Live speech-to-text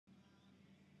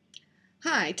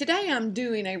Hi, today I'm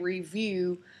doing a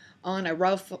review on a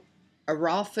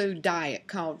raw food diet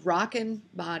called Rockin'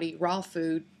 Body Raw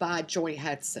Food by Joy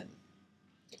Hudson.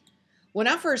 When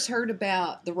I first heard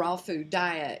about the raw food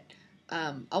diet,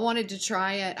 I wanted to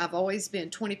try it. I've always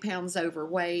been 20 pounds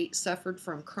overweight, suffered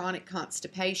from chronic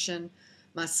constipation.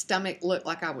 My stomach looked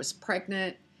like I was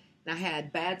pregnant, and I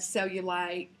had bad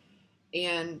cellulite.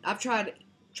 And I've tried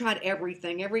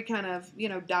everything, every kind of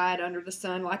diet under the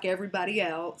sun, like everybody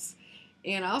else.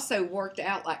 And I also worked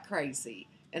out like crazy.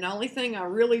 And the only thing I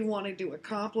really wanted to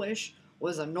accomplish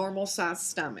was a normal sized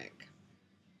stomach.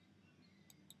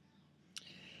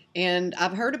 And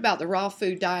I've heard about the raw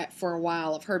food diet for a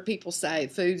while. I've heard people say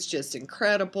food's just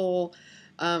incredible.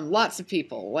 Lots of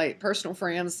people, like personal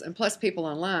friends, and plus people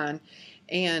online.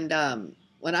 And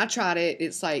when I tried it,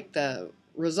 it's like the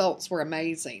results were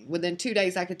amazing. Within 2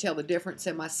 days, I could tell the difference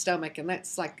in my stomach, and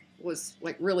that's like was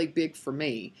like really big for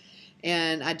me.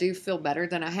 And I do feel better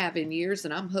than I have in years,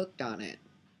 and I'm hooked on it.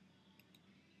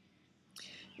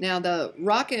 Now, the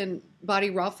Rockin' Body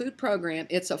Raw Food Program,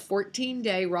 it's a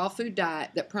 14-day raw food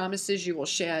diet that promises you will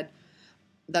shed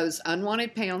those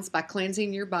unwanted pounds by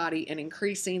cleansing your body and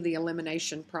increasing the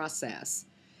elimination process.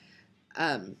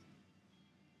 Um,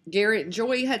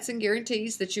 Joy Hudson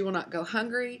guarantees that you will not go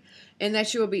hungry and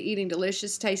that you will be eating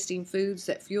delicious tasting foods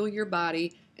that fuel your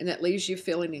body and that leaves you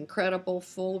feeling incredible,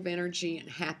 full of energy, and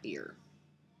happier.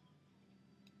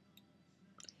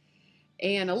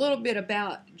 And a little bit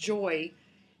about Joy.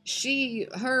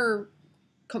 Her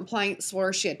complaints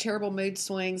were she had terrible mood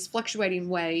swings, fluctuating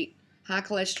weight, high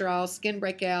cholesterol, skin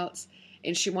breakouts,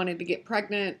 and she wanted to get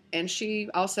pregnant. And she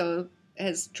also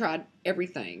has tried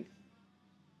everything.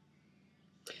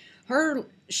 Her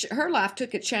her life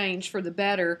took a change for the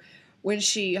better when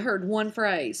she heard one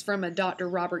phrase from a Dr.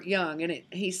 Robert Young, and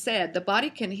he said, "The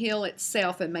body can heal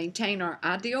itself and maintain our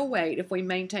ideal weight if we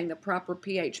maintain the proper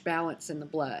pH balance in the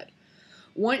blood."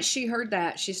 Once she heard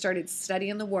that, she started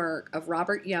studying the work of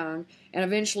Robert Young and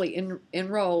eventually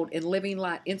enrolled in Living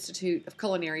Light Institute of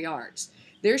Culinary Arts.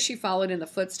 There she followed in the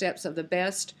footsteps of the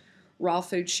best raw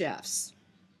food chefs.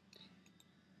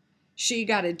 She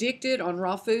got addicted on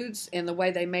raw foods and the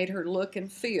way they made her look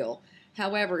and feel.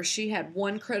 However, she had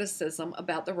one criticism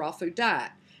about the raw food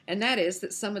diet, and that is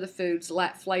that some of the foods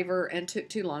lacked flavor and took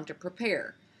too long to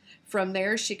prepare. From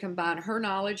there, she combined her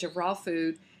knowledge of raw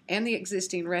food and the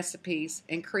existing recipes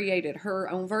and created her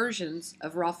own versions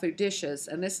of raw food dishes,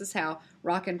 and this is how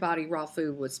Rockin' Body Raw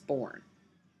Food was born.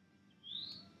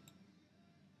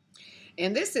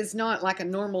 And this is not like a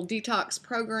normal detox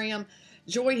program.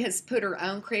 Joy has put her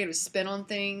own creative spin on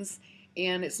things.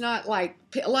 And it's not like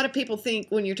a lot of people think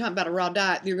when you're talking about a raw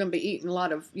diet, you're going to be eating a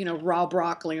lot of, raw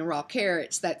broccoli and raw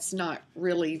carrots. That's not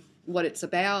really what it's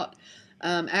about.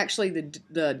 Actually,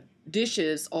 the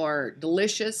dishes are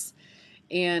delicious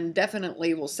and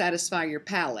definitely will satisfy your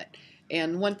palate.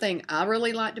 And one thing I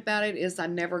really liked about it is I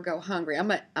never go hungry.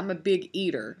 I'm a big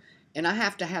eater, and I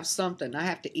have to have something. I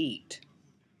have to eat,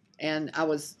 and I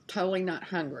was totally not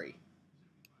hungry.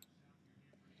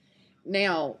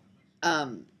 Now,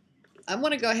 I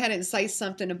want to go ahead and say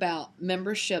something about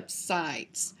membership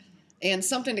sites and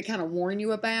something to kind of warn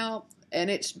you about, and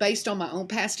it's based on my own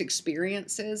past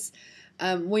experiences.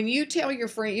 When you tell your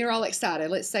friend, you're all excited.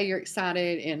 Let's say you're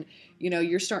excited and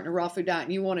you're starting a raw food diet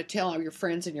and you want to tell all your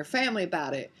friends and your family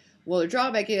about it. Well, the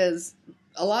drawback is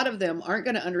a lot of them aren't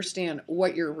going to understand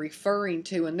what you're referring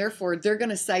to, and therefore they're going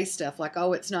to say stuff like,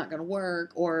 "Oh, it's not going to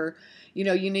work," or you're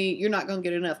not going to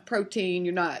get enough protein.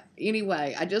 You're not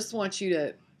anyway. I just want you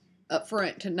to up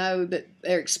front to know that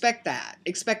they expect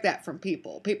that from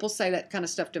people. People say that kind of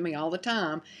stuff to me all the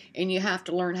time, and you have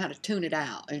to learn how to tune it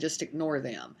out and just ignore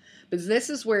them. But this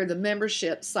is where the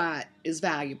membership site is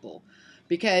valuable,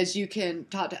 because you can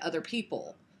talk to other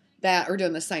people that are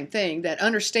doing the same thing, that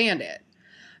understand it.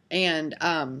 And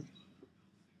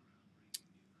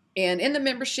in the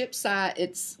membership site,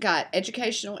 it's got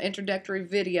educational introductory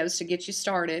videos to get you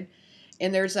started.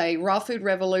 And there's a Raw Food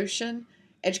Revolution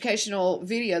educational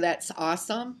video that's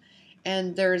awesome.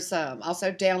 And there's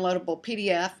also downloadable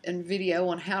PDF and video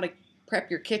on how to prep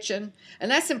your kitchen.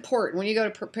 And that's important. When you go to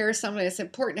prepare something, it's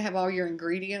important to have all your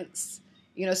ingredients,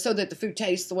 so that the food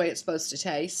tastes the way it's supposed to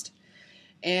taste.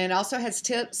 And also has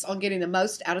tips on getting the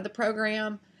most out of the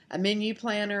program, a menu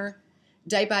planner,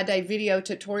 day-by-day video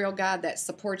tutorial guide that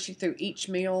supports you through each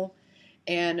meal,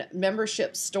 and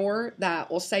membership store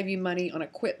that will save you money on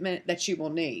equipment that you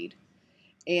will need,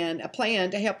 and a plan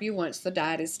to help you once the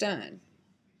diet is done.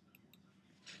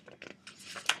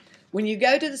 When you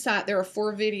go to the site, there are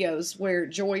 4 videos where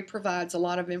Joy provides a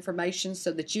lot of information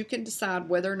so that you can decide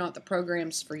whether or not the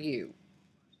program's for you.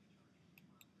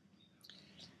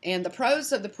 And the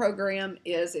pros of the program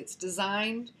is it's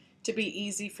designed to be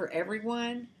easy for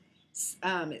everyone. It's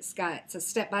a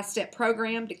step-by-step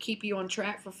program to keep you on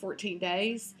track for 14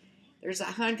 days. There's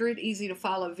 100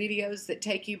 easy-to-follow videos that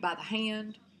take you by the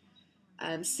hand.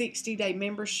 60-day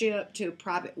membership to a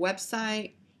private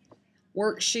website,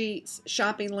 worksheets,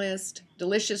 shopping list,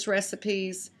 delicious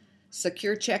recipes,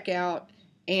 secure checkout,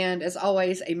 and as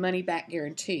always, a money-back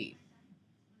guarantee.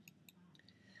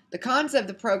 The cons of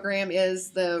the program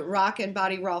is the Rock and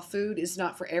Body Raw food is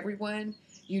not for everyone.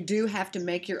 You do have to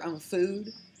make your own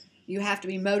food. You have to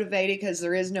be motivated because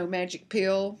there is no magic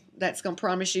pill that's going to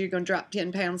promise you're going to drop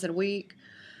 10 pounds in a week.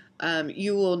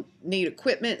 You will need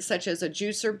equipment such as a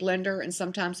juicer, blender, and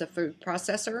sometimes a food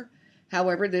processor.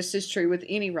 However, this is true with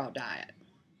any raw diet.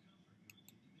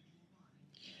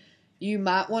 You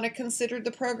might want to consider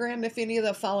the program if any of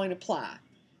the following apply.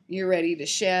 You're ready to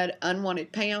shed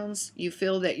unwanted pounds. You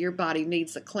feel that your body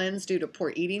needs a cleanse due to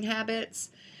poor eating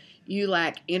habits. You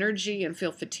lack energy and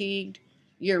feel fatigued.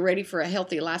 You're ready for a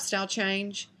healthy lifestyle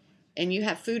change. And you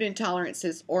have food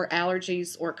intolerances or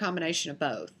allergies or a combination of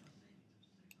both.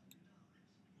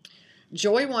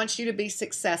 Joy wants you to be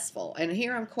successful. And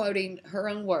here I'm quoting her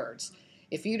own words.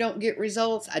 If you don't get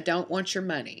results, I don't want your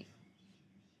money.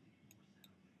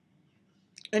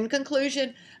 In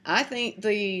conclusion, I think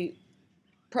the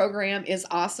program is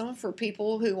awesome for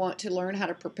people who want to learn how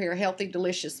to prepare healthy,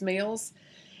 delicious meals.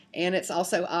 And it's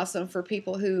also awesome for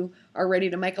people who are ready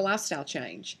to make a lifestyle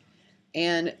change.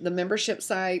 And the membership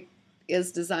site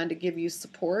is designed to give you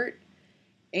support.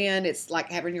 And it's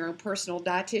like having your own personal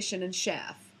dietitian and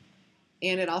chef.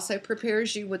 And it also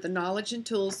prepares you with the knowledge and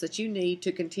tools that you need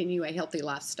to continue a healthy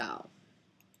lifestyle.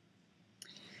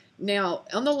 Now,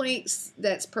 on the links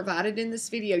that's provided in this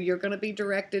video, you're going to be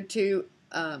directed to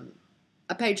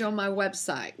a page on my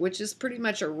website, which is pretty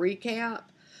much a recap,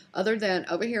 other than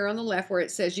over here on the left where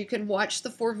it says you can watch the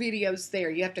 4 videos there.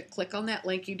 You have to click on that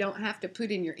link. You don't have to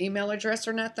put in your email address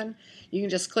or nothing. You can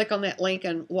just click on that link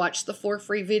and watch the 4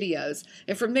 free videos.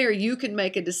 And from there, you can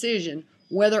make a decision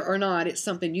whether or not it's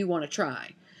something you want to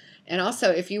try. And also,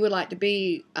 if you would like to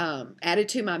be added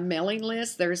to my mailing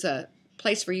list, there's a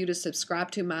place for you to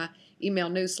subscribe to my email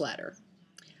newsletter.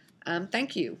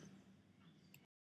 Thank you.